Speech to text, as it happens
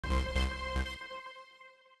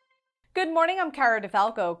Good morning, I'm Cara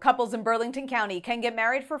DeFalco. Couples in Burlington County can get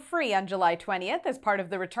married for free on July 20th. As part of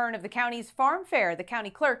the return of the county's farm fair, the county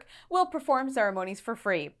clerk will perform ceremonies for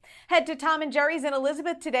free. Head to Tom and Jerry's in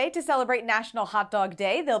Elizabeth today to celebrate National Hot Dog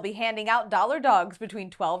Day. They'll be handing out dollar dogs between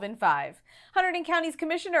 12 and 5. Hunterdon County's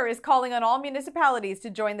commissioner is calling on all municipalities to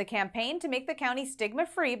join the campaign to make the county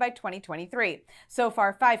stigma-free by 2023. So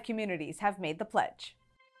far, 5 communities have made the pledge.